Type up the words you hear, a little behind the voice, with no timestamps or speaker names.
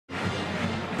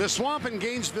The Swamp in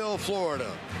Gainesville, Florida.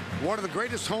 One of the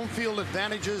greatest home field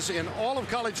advantages in all of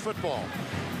college football.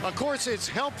 Of course, it's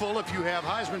helpful if you have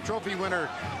Heisman Trophy winner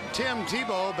Tim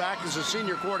Tebow back as a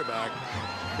senior quarterback.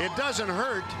 It doesn't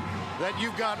hurt that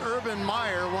you've got Urban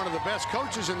Meyer, one of the best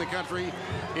coaches in the country,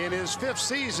 in his 5th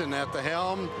season at the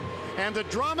helm. And the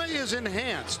drama is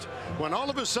enhanced when all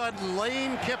of a sudden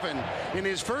Lane Kiffin, in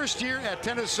his first year at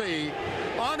Tennessee,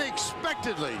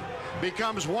 unexpectedly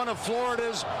becomes one of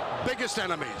Florida's biggest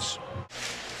enemies.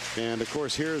 And of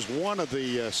course, here's one of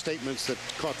the statements that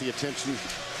caught the attention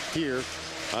here.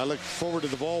 I look forward to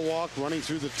the ball walk, running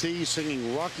through the tee,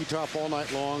 singing Rocky Top all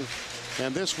night long.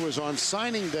 And this was on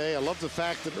signing day. I love the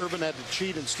fact that Urban had to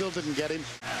cheat and still didn't get him.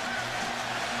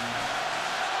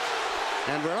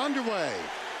 And we're underway.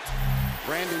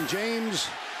 Brandon James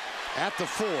at the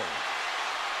 4.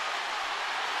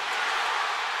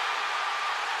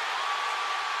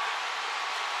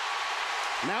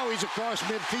 Now he's across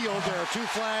midfield. There are 2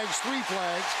 flags, 3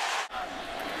 flags.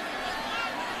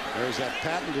 There's that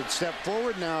patented step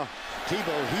forward. Now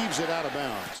Tebow heaves it out of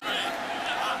bounds.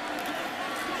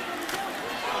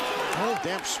 Oh,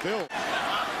 Demp spill.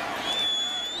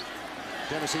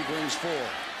 Tennessee brings 4.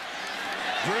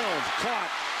 Drilled, caught,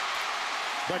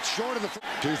 but short of the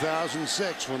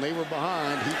 2006 when they were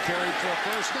behind. He carried for a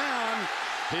first down.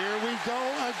 Here we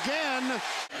go again.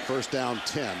 First down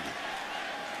 10.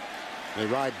 They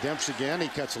ride Demps again. He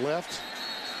cuts left.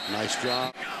 Nice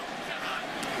job.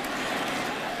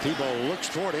 Tebow looks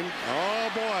toward him.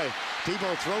 Oh boy.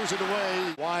 Tebow throws it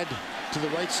away. Wide to the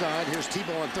right side. Here's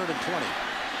Tebow on 3rd and 20.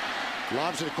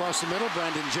 Lobs it across the middle.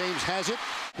 Brandon James has it.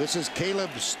 This is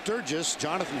Caleb Sturgis.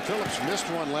 Jonathan Phillips missed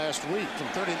one last week from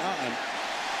 39.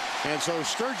 And so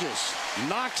Sturgis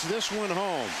knocks this one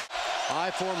home. I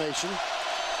formation.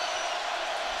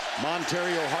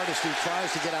 Montario Hardesty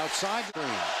tries to get outside the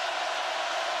green.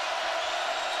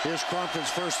 Here's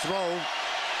Crompton's first throw.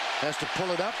 Has to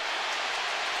pull it up.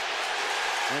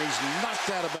 And he's knocked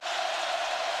out of it.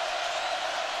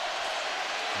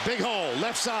 Big hole,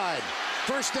 left side.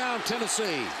 First down,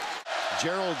 Tennessee.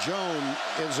 Gerald Jones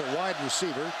is a wide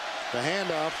receiver. The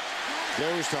handoff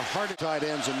goes to Hart. Tight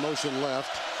ends in motion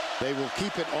left. They will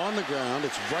keep it on the ground.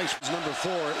 It's Bryce, number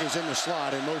 4, is in the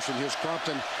slot in motion. Here's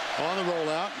Crompton on the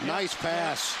rollout. Nice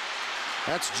pass.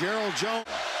 That's Gerald Jones.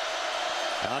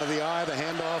 Out of the eye, the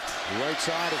handoff, right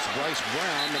side. It's Bryce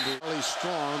Brown, number really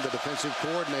strong, the defensive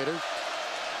coordinator.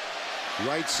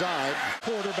 Right side.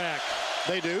 Quarterback.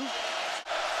 They do.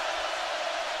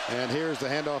 And here's the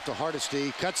handoff to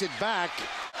Hardesty. Cuts it back.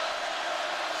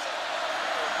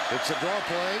 It's a draw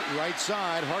play. Right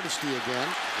side. Hardesty again.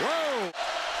 Whoa!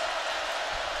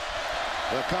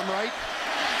 They'll come right.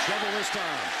 Trouble this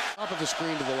time. Top of the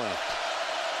screen to the left.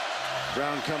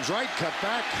 Brown comes right. Cut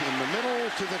back in the middle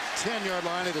to the 10-yard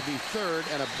line. It'll be 3rd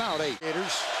and about 8.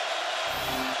 Gators.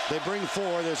 They bring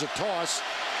 4. There's a toss.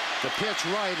 The pitch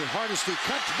right, and Hardesty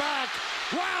cuts back.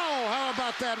 Wow, how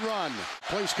about that run?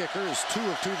 Place kicker is 2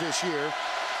 of 2 this year.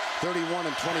 31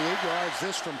 and 28 yards,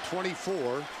 this from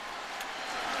 24.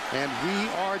 And we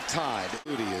are tied.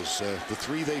 Moody is the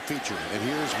 3 they feature. And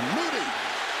here's Moody.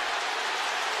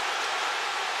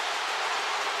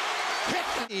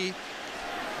 He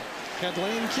had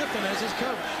Lane Kiffin as his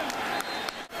coach.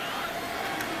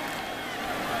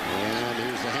 And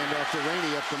here's the handoff to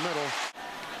Rainey up the middle.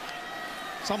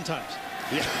 Sometimes.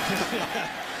 Yeah.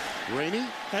 Rainey.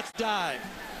 That's dive.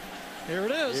 Here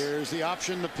it is. Here's the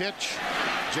option, the pitch.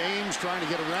 James trying to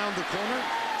get around the corner.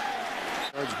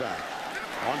 Yards back.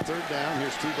 On 3rd down,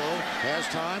 here's Tebow. Has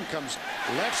time, comes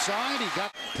left side. He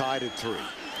got tied at 3.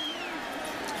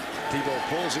 Tebow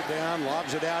pulls it down,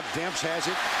 lobs it out. Demps has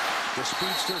it. The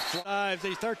speedster dive.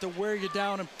 They start to wear you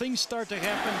down, and things start to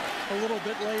happen a little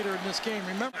bit later in this game.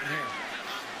 Remember here.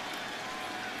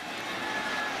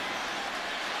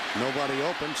 Nobody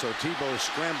open, so Tebow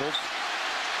scrambles.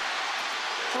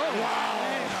 Oh, wow.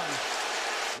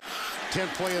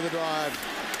 10th play of the drive.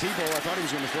 Tebow, I thought he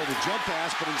was going to throw the jump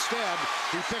pass, but instead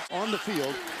he picks on the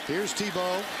field. Here's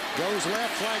Tebow. Goes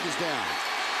left, flag is down.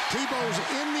 Tebow's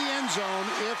in the end zone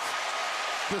if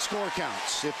the score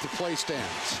counts, if the play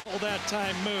stands. All that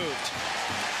time moved.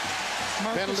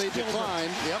 Penalty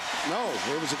declined. Yep. No,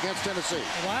 it was against Tennessee.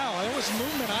 Wow, that was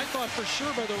movement, I thought, for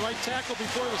sure, by the right tackle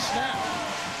before the snap.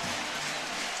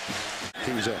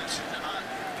 Kings X.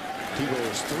 Tebow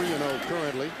is 3-0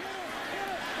 currently.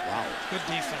 Wow. Good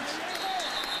defense.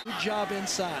 Good job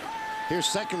inside. Here's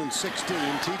 2nd and 16.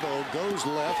 Tebow goes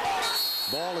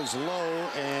left. Ball is low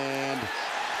and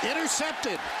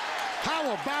intercepted. How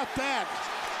about that?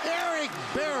 Eric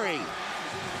Berry.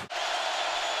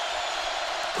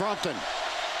 Crompton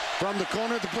from the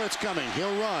corner, the blitz coming.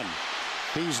 He'll run.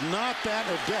 He's not that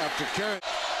adept at carrying.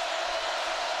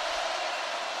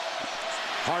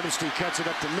 Hardesty cuts it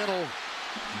up the middle,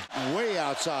 way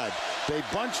outside. They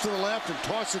bunch to the left and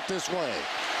toss it this way.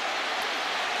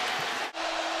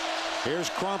 Here's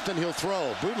Crompton, he'll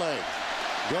throw, bootleg.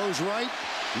 Goes right,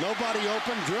 nobody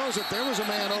open, drills it. There was a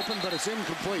man open, but it's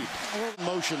incomplete.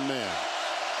 Motion man.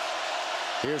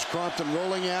 Here's Crompton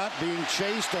rolling out, being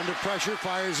chased under pressure,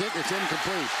 fires it, it's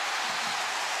incomplete.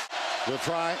 We'll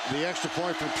try the extra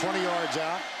point from 20 yards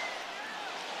out.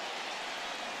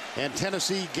 And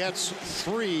Tennessee gets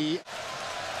 3.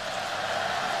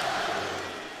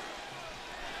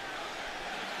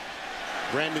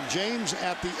 Brandon James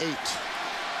at the 8.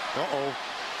 Uh-oh.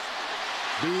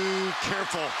 Be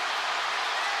careful.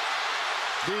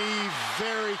 Be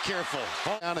very careful.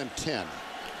 Down in 10.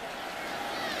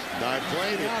 Dive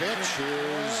play, the pitch.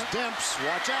 Here's Demps.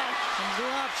 Watch out. Under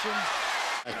option.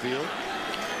 Backfield.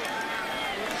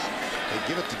 They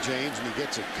give it to James, and he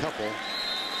gets a couple.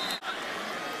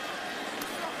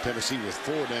 Tennessee with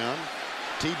 4 down.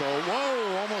 Tebow,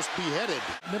 whoa, almost beheaded.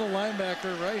 Middle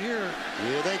linebacker right here.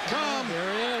 Here they come.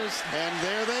 There he is. And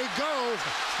there they go.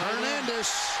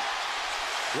 Hernandez.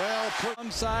 Well put.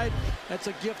 Onside, that's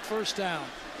a gift first down.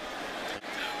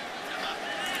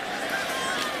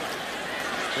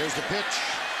 There's the pitch.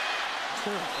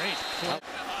 Great.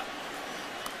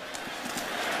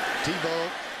 Tebow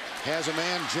has a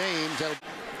man, James.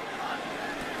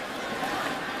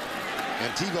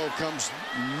 And Tebow comes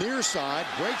near side,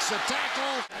 breaks the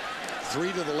tackle.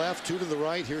 3 to the left, 2 to the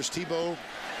right. Here's Tebow.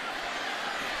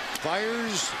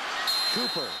 Fires.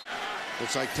 Cooper.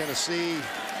 Looks like Tennessee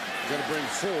going to bring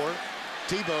 4.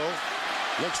 Tebow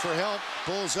looks for help,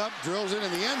 pulls up, drills it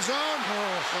in the end zone.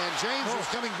 And James was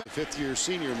coming back. 5th-year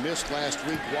senior missed last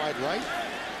week wide right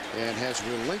and has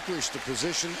relinquished the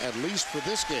position at least for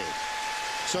this game.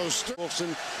 So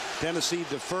Wilson, Tennessee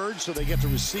deferred, so they get to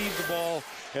receive the ball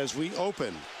as we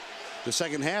open the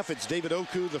second half. It's David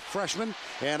Oku, the freshman,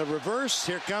 and a reverse.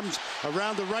 Here comes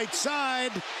around the right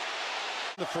side.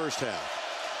 The first half.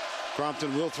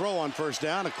 Crompton will throw on first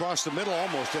down across the middle,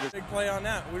 almost at a big play on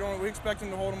that. We expect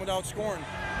him to hold him without scoring,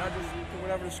 not just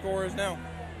whatever the score is now.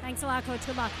 Thanks a lot, Coach.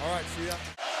 Good luck. All right, see ya.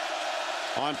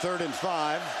 On 3rd and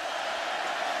 5.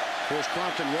 Here's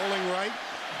Crompton rolling right.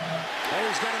 Oh,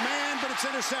 he's got a man, but it's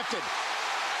intercepted.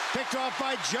 Picked off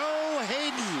by Joe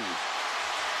Hayden.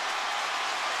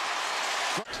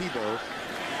 Tebow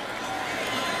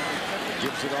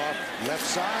gives it off left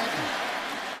side.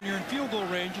 When you're in field goal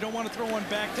range, you don't want to throw one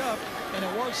backed up, and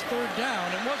it was 3rd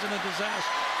down. It wasn't a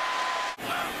disaster.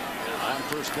 On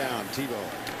first down, Tebow.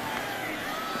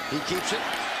 He keeps it.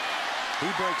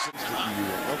 He breaks it.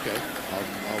 Okay,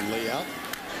 I'll lay out.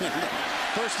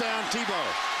 First down, Tebow.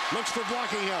 Looks for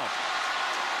blocking help.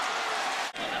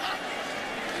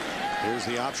 Here's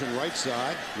the option right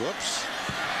side. Whoops.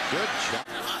 Good shot.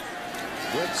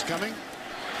 Blitz coming.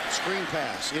 Screen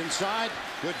pass. Inside.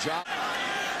 Good job.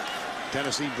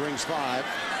 Tennessee brings 5.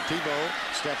 Tebow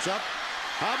steps up.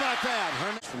 How about that?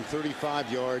 Hernandez from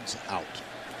 35 yards out.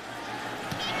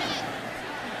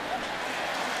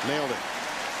 Nailed it.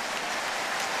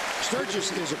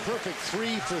 Sturgis is a perfect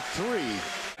 3 for 3.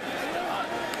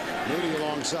 Moody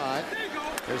alongside.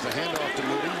 There's the handoff to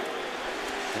Moody.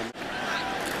 And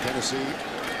Tennessee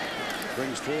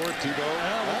brings 4. Tebow.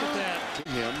 Look at that. To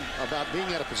him about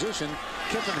being out of position.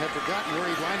 Kiffin had forgotten where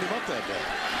he lined him up that day.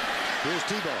 Here's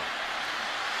Tebow.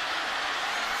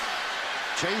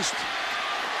 Chased.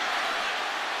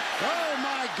 Oh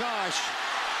my gosh.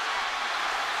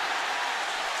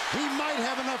 He might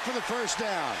have enough for the first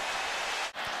down.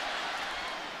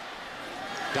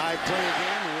 Dive play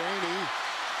again. Rainey.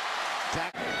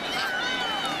 Tackle.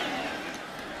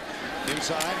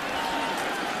 Inside.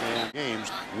 And games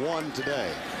 1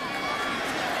 today.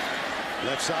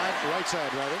 Left side, right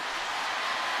side, rather.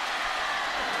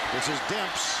 This is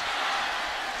Demps.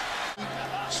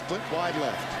 Split wide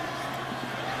left.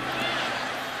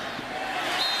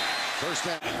 First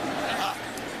down.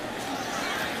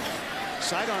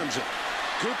 Sidearms it.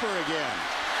 Cooper again.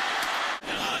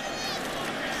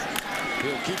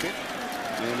 He'll keep it.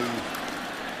 And he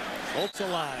ults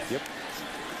alive. Yep.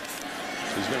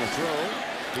 He's going to throw.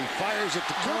 He fires it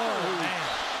to Cooper. Oh, man.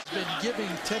 He's been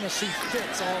giving Tennessee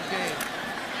fits all game.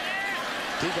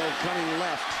 Tebow coming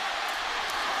left.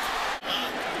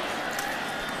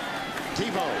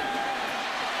 Tebow.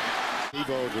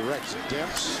 Tebow directs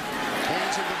Demps.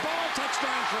 Hands in the ball.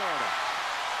 Touchdown, Florida.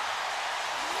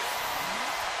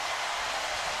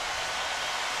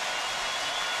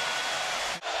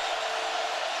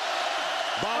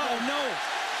 Bobble. Oh, no.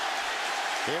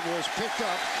 It was picked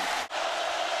up.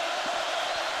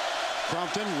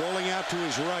 Crompton rolling out to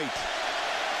his right.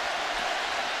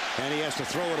 And he has to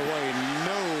throw it away.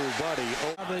 Nobody.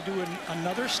 Are they doing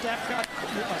another stopgap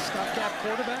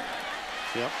quarterback?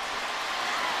 Yep.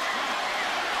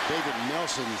 David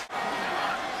Nelson.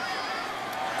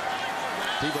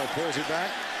 Tebow pulls it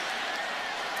back.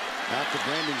 Out to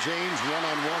Brandon James,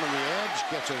 one-on-one on the edge,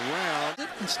 gets around.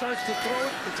 And starts to throw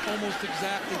it, it's almost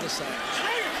exactly the same.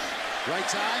 Right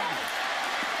side.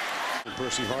 And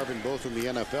Percy Harvin both in the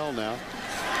NFL now.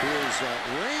 Here's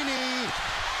Rainey.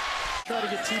 Try to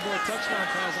get Tebow a touchdown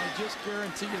pass, I just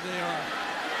guarantee you they are.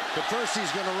 But first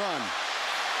he's going to run.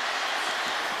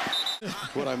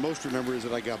 What I most remember is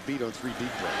that I got beat on 3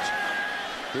 deep plays.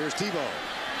 Here's Tebow.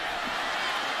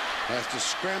 Has to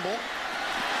scramble.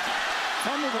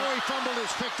 He fumbled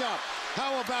is picked up.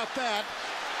 How about that?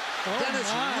 Dennis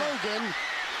Rogan.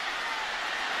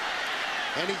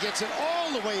 And he gets it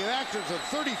all the way back to the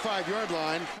 35-yard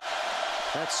line.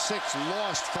 That's 6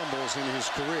 lost fumbles in his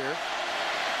career.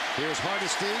 Here's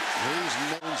Hardesty. He's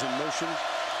in motion.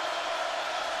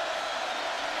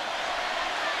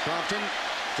 Crompton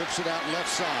flips it out left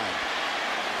side.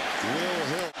 Will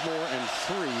Hill and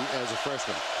 3 as a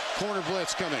freshman. Corner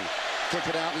blitz coming. Flip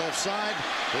it out left side.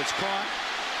 It's caught.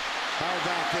 How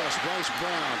about this? Bryce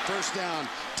Brown. First down.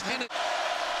 10.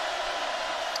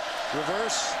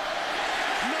 Reverse.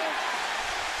 No.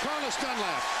 Carlos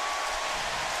Dunlap.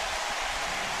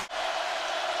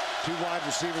 2 wide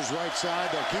receivers right side.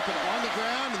 They'll keep it on the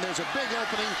ground, and there's a big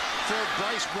opening for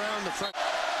Bryce Brown, the front.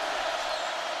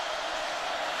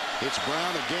 It's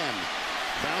Brown again.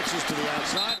 Bounces to the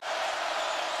outside.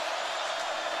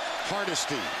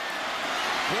 Hardesty.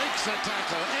 Breaks the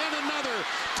tackle, and another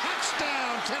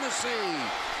touchdown, Tennessee.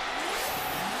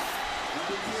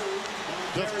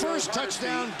 The first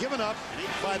touchdown given up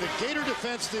by the Gator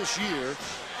defense this year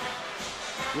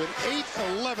with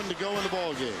 8:11 to go in the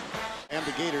ball game. And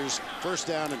the Gators first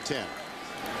down and 10.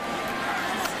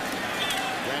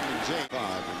 Brandon James,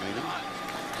 5 remaining.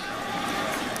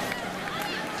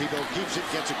 Tebow keeps it,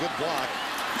 gets a good block.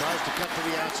 Tries to cut to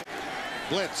the outside.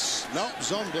 Blitz. Nope,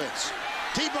 zone blitz.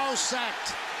 Tebow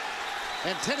sacked.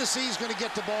 And Tennessee's going to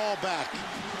get the ball back.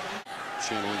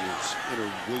 Channeling his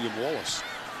inner William Wallace.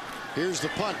 Here's the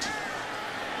punt.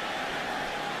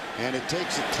 And it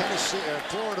takes a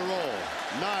Florida roll.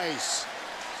 Nice.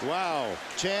 Wow.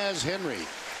 Chaz Henry.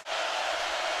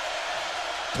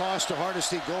 Toss to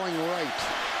Hardesty going right.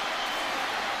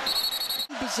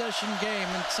 Possession game,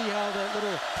 and see how that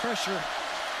little pressure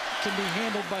can be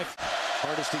handled by.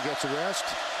 Hardesty gets a rest.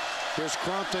 Here's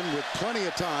Crompton with plenty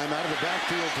of time out of the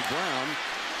backfield to Brown.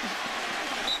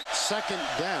 Second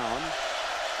down.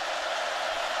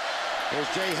 There's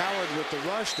Jay Howard with the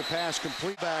rush. The pass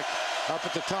complete back up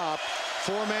at the top.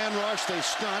 4-man rush. They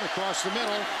stunt across the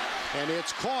middle. And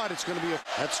it's caught. It's going to be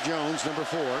that's Jones, number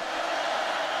 4.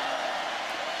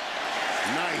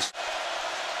 Nice.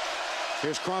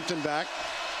 Here's Crompton back.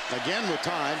 Again with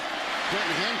time.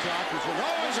 Quentin Hancock.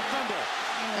 There's a fumble.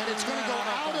 And it's going to go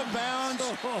out of bounds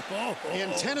in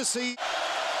Tennessee.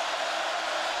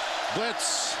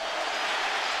 Blitz.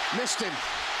 Missed him.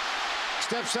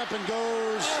 Steps up and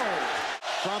goes.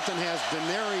 Crompton has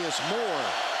Denarius Moore.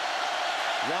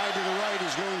 Wide to the right.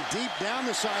 He's going deep down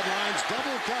the sidelines.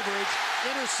 Double coverage.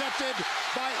 Intercepted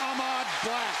by Ahmad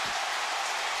Black.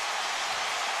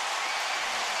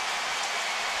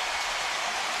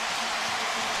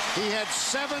 He had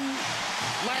 7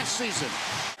 last season.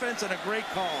 Defense and a great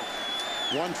call.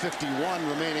 1:51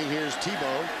 remaining. Here's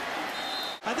Tebow.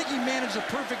 I think he managed a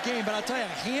perfect game, but I'll tell you,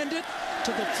 hand it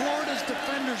to the Florida's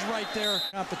defenders right there.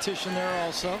 Competition there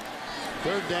also.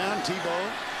 Third down,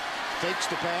 Tebow fakes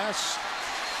the pass.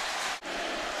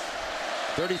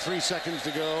 33 seconds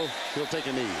to go. He'll take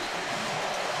a knee.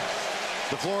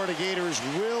 The Florida Gators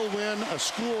will win a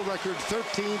school record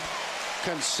 13th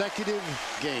consecutive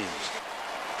games.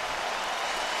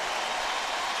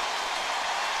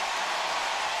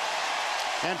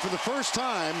 And for the first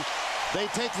time, they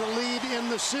take the lead in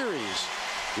the series.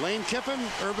 Lane Kiffin,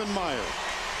 Urban Meyer.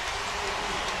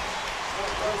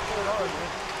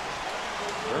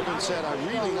 Urban said, I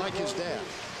really like his dad.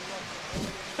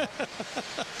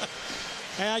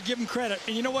 Hey, I give him credit.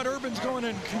 And you know what? Urban's going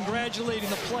and congratulating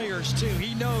the players, too.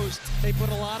 He knows they put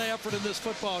a lot of effort in this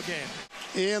football game.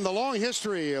 In the long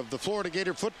history of the Florida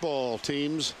Gator football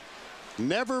teams,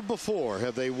 never before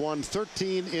have they won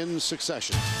 13 in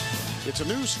succession. It's a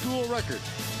new school record.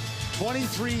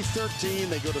 23-13.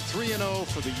 They go to 3-0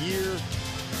 for the year.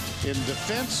 In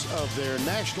defense of their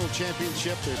national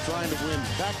championship, they're trying to win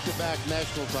back-to-back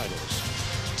national titles.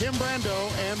 Tim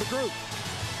Brando and the group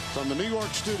from the New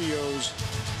York studios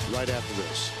right after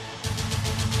this.